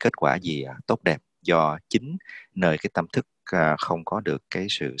được một kết quả gì tốt đẹp, do chính nơi cái tâm thức không có được cái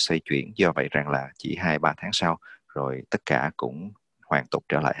sự xoay chuyển. Do vậy rằng là chỉ 2-3 tháng sau rồi tất cả cũng hoàn tục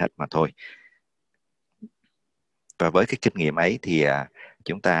trở lại hết mà thôi. Và với cái kinh nghiệm ấy thì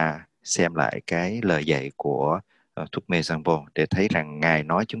chúng ta xem lại cái lời dạy của Thúc Mê Sampo để thấy rằng Ngài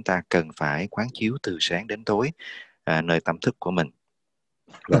nói chúng ta cần phải quán chiếu từ sáng đến tối nơi tâm thức của mình.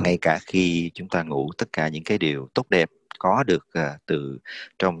 Và ngay cả khi chúng ta ngủ, tất cả những cái điều tốt đẹp có được từ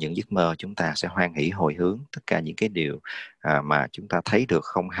trong những giấc mơ, chúng ta sẽ hoan hỷ hồi hướng. Tất cả những cái điều mà chúng ta thấy được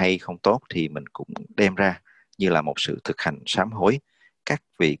không hay, không tốt thì mình cũng đem ra như là một sự thực hành sám hối. Các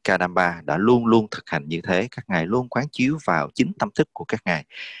vị Kadamba đã luôn luôn thực hành như thế. Các ngài luôn quán chiếu vào chính tâm thức của các ngài.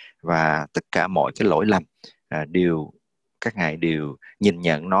 Và tất cả mọi cái lỗi lầm các ngài đều nhìn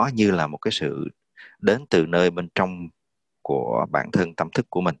nhận nó như là một cái sự đến từ nơi bên trong của bản thân tâm thức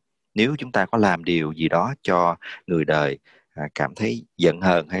của mình. Nếu chúng ta có làm điều gì đó cho người đời cảm thấy giận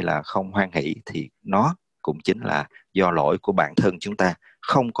hờn hay là không hoan hỷ thì nó cũng chính là do lỗi của bản thân chúng ta,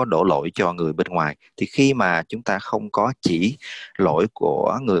 không có đổ lỗi cho người bên ngoài. Thì khi mà chúng ta không có chỉ lỗi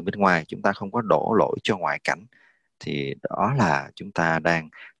của người bên ngoài, chúng ta không có đổ lỗi cho ngoại cảnh, thì đó là chúng ta đang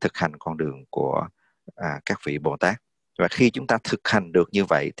thực hành con đường của các vị Bồ Tát. Và khi chúng ta thực hành được như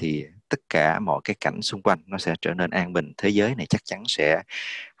vậy thì tất cả mọi cái cảnh xung quanh nó sẽ trở nên an bình. Thế giới này chắc chắn sẽ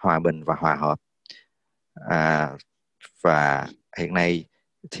hòa bình và hòa hợp. Và hiện nay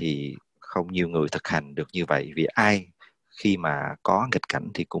thì không nhiều người thực hành được như vậy, vì ai khi mà có nghịch cảnh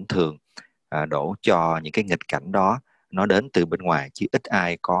thì cũng thường đổ cho những cái nghịch cảnh đó nó đến từ bên ngoài, chứ ít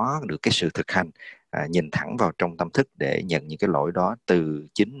ai có được cái sự thực hành nhìn thẳng vào trong tâm thức để nhận những cái lỗi đó từ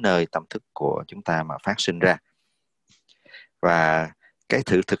chính nơi tâm thức của chúng ta mà phát sinh ra. Và cái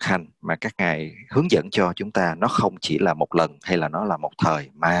thử thực hành mà các ngài hướng dẫn cho chúng ta nó không chỉ là một lần hay là nó là một thời,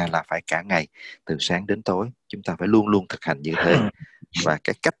 mà là phải cả ngày, từ sáng đến tối. Chúng ta phải luôn luôn thực hành như thế. Và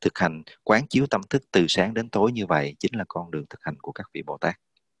cái cách thực hành quán chiếu tâm thức từ sáng đến tối như vậy chính là con đường thực hành của các vị Bồ Tát.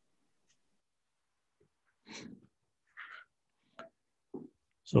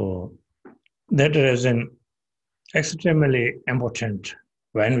 So that reason extremely important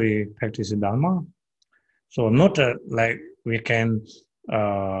when we practice Dharma. So not like we can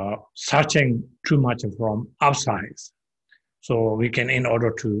searching too much from outside. So we can, in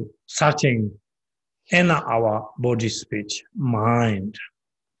order to searching in our body, speech, mind.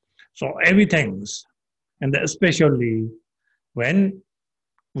 So everything's, and especially when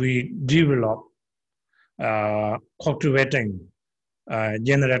we develop cultivating,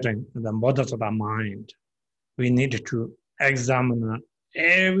 generating the Bodhisattva mind, we need to examine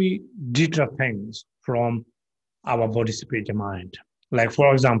every detail things from our body, speech, mind. Like,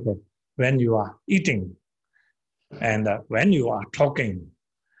 for example, when you are eating, and when you are talking,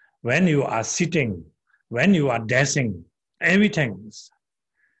 when you are sitting, when you are dancing, everything.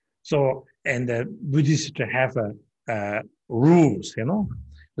 So, and the Buddhists have rules,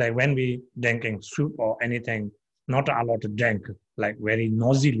 like when we drinking soup or anything, not allowed to drink like very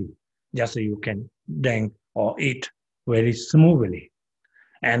noisily, just so you can drink or eat very smoothly.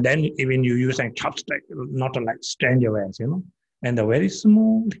 And then even you using chopstick, not like stranger ways, and the very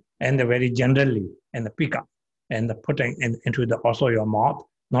smooth and the very gently and the pick up and the putting into the also your mouth,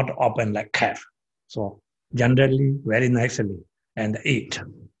 not open like calf. So generally, very nicely and eat.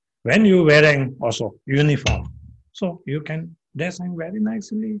 When you wearing also uniform, so you can dressing very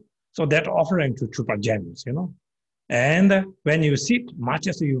nicely. So that offering to Chupa gems, And when you sit, much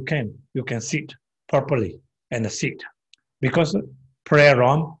as you can sit properly and sit. Because prayer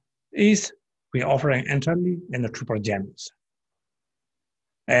room is we offering entirely in the Chupa gems.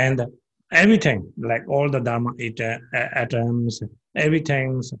 And everything, like all the Dharma atoms,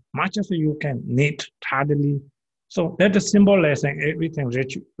 everything, much as you can, neat, tidily. So that is symbolizing everything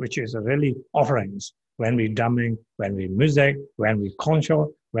which is really offerings. When we drumming, when we music, when we conscious,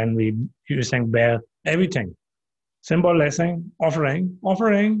 when we using bell, everything. Symbolizing offering.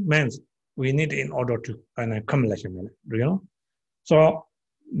 Offering means we need in order to accumulate, So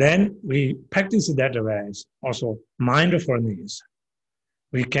then we practice that way. Also mindfulness.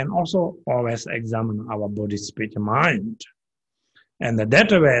 We can also always examine our body, speech, mind. And that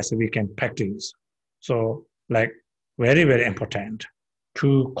way we can practice. So like very, very important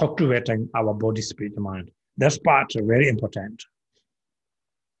to cultivating our body, speech, mind. That's part very important.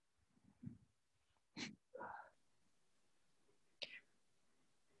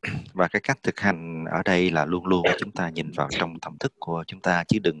 Và cái cách thực hành ở đây là luôn luôn chúng ta nhìn vào trong tâm thức của chúng ta,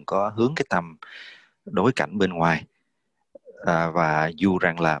 chứ đừng có hướng cái tâm đối cảnh bên ngoài. Và dù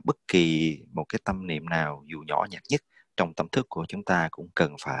rằng là bất kỳ một cái tâm niệm nào dù nhỏ nhặt nhất trong tâm thức của chúng ta cũng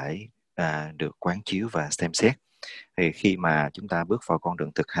cần phải được quán chiếu và xem xét. Thì khi mà chúng ta bước vào con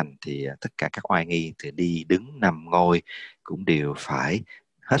đường thực hành thì tất cả các oai nghi từ đi, đứng, nằm, ngồi cũng đều phải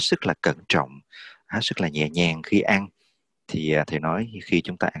hết sức là cẩn trọng, hết sức là nhẹ nhàng. Khi ăn Thì thầy nói khi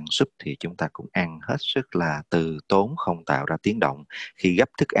chúng ta ăn súp thì chúng ta cũng ăn hết sức là từ tốn, không tạo ra tiếng động. Khi gắp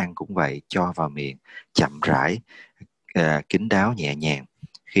thức ăn cũng vậy, cho vào miệng chậm rãi, kín đáo nhẹ nhàng.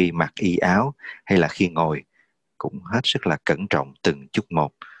 Khi mặc y áo hay là khi ngồi cũng hết sức là cẩn trọng từng chút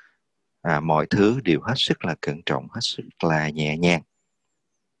một. Mọi thứ đều hết sức là cẩn trọng, hết sức là nhẹ nhàng.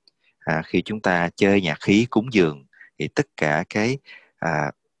 Khi chúng ta chơi nhạc khí cúng dường thì tất cả cái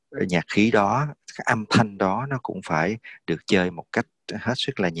nhạc khí đó, cái âm thanh đó nó cũng phải được chơi một cách hết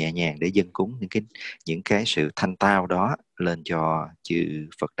sức là nhẹ nhàng để dâng cúng những cái sự thanh tao đó lên cho chư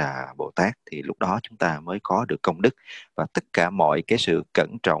Phật Đà Bồ Tát, thì lúc đó chúng ta mới có được công đức. Và tất cả mọi cái sự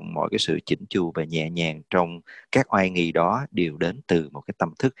cẩn trọng, mọi cái sự chỉnh chu và nhẹ nhàng trong các oai nghi đó đều đến từ một cái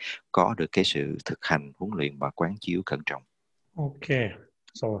tâm thức có được cái sự thực hành, huấn luyện và quán chiếu cẩn trọng. Okay,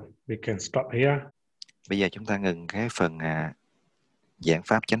 so we can stop here. Bây giờ chúng ta ngừng cái phần giảng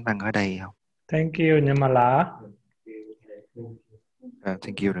pháp chánh văn ở đây không? Thank you, Nirmala.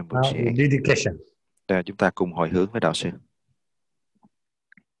 Thank you, Now, Rinpoche. dedication. Chúng ta cùng hồi hướng với đạo sư.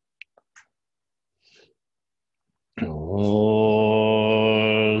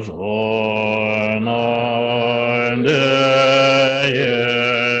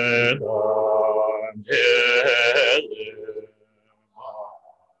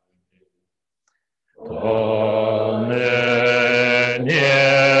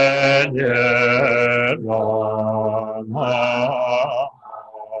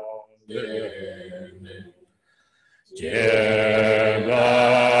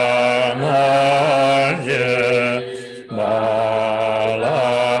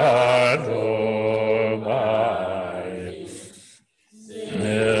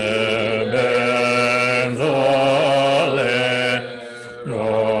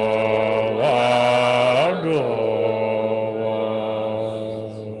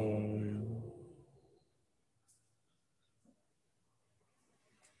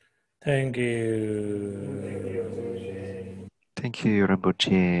 Thank you. Thank you,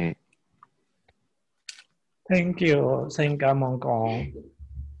 Rinpoche. Thank you. Xin cảm ơn con.